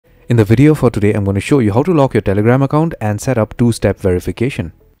In the video for today, I'm going to show you how to lock your Telegram account and set up two-step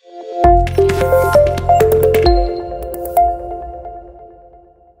verification.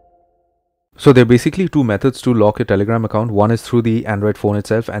 So there are basically two methods to lock your Telegram account. One is through the Android phone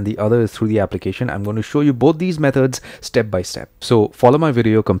itself and the other is through the application. I'm going to show you both these methods step by step. So follow my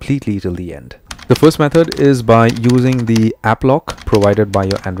video completely till the end. The first method is by using the app lock provided by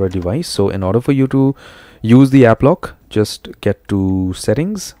your Android device. So in order for you to use the app lock, just get to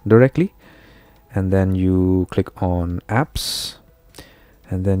settings directly and then you click on apps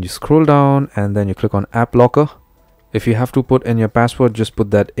and then you scroll down and then you click on app locker. If you have to put in your password, just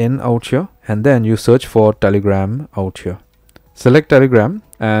put that in out here and then you search for Telegram out here. Select Telegram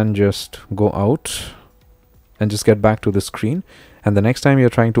and just go out and just get back to the screen. And the next time you're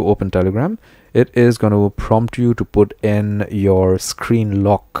trying to open Telegram, it is going to prompt you to put in your screen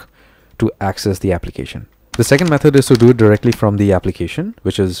lock to access the application. The second method is to do it directly from the application,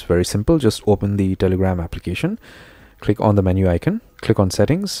 which is very simple. Just open the Telegram application, click on the menu icon, click on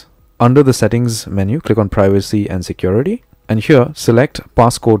settings. Under the settings menu, click on privacy and security, and here select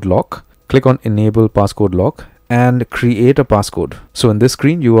passcode lock, click on enable passcode lock and create a passcode. So in this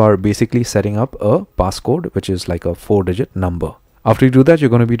screen, you are basically setting up a passcode, which is like a 4-digit number. After you do that, you're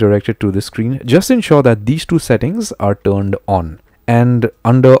going to be directed to this screen. Just ensure that these two settings are turned on. And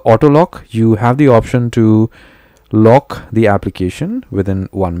under auto lock, you have the option to lock the application within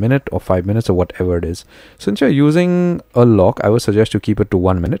 1 minute or 5 minutes or whatever it is. Since you're using a lock, I would suggest you keep it to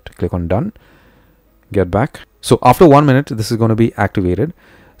 1 minute. Click on done, get back. So after 1 minute, this is going to be activated.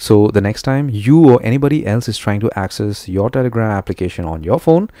 So the next time you or anybody else is trying to access your Telegram application on your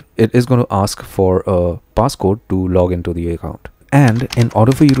phone, it is going to ask for a passcode to log into the account. And in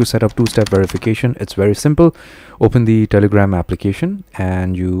order for you to set up two-step verification, it's very simple. Open the Telegram application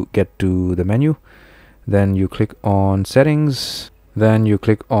and you get to the menu. Then you click on settings, then you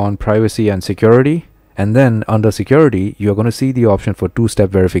click on privacy and security, and then under security you're going to see the option for two-step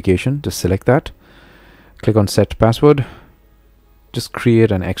verification. Just select that, click on set password, just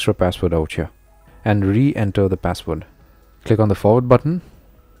create an extra password out here and re-enter the password. Click on the forward button,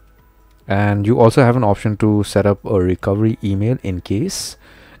 and you also have an option to set up a recovery email in case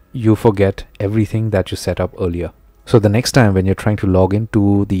you forget everything that you set up earlier. So the next time when you're trying to log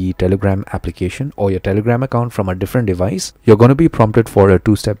into the Telegram application or your Telegram account from a different device, you're going to be prompted for a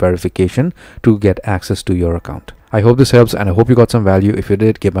two-step verification to get access to your account. I hope this helps and I hope you got some value. If you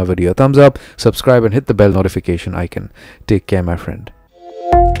did, give my video a thumbs up, subscribe and hit the bell notification icon. Take care, my friend.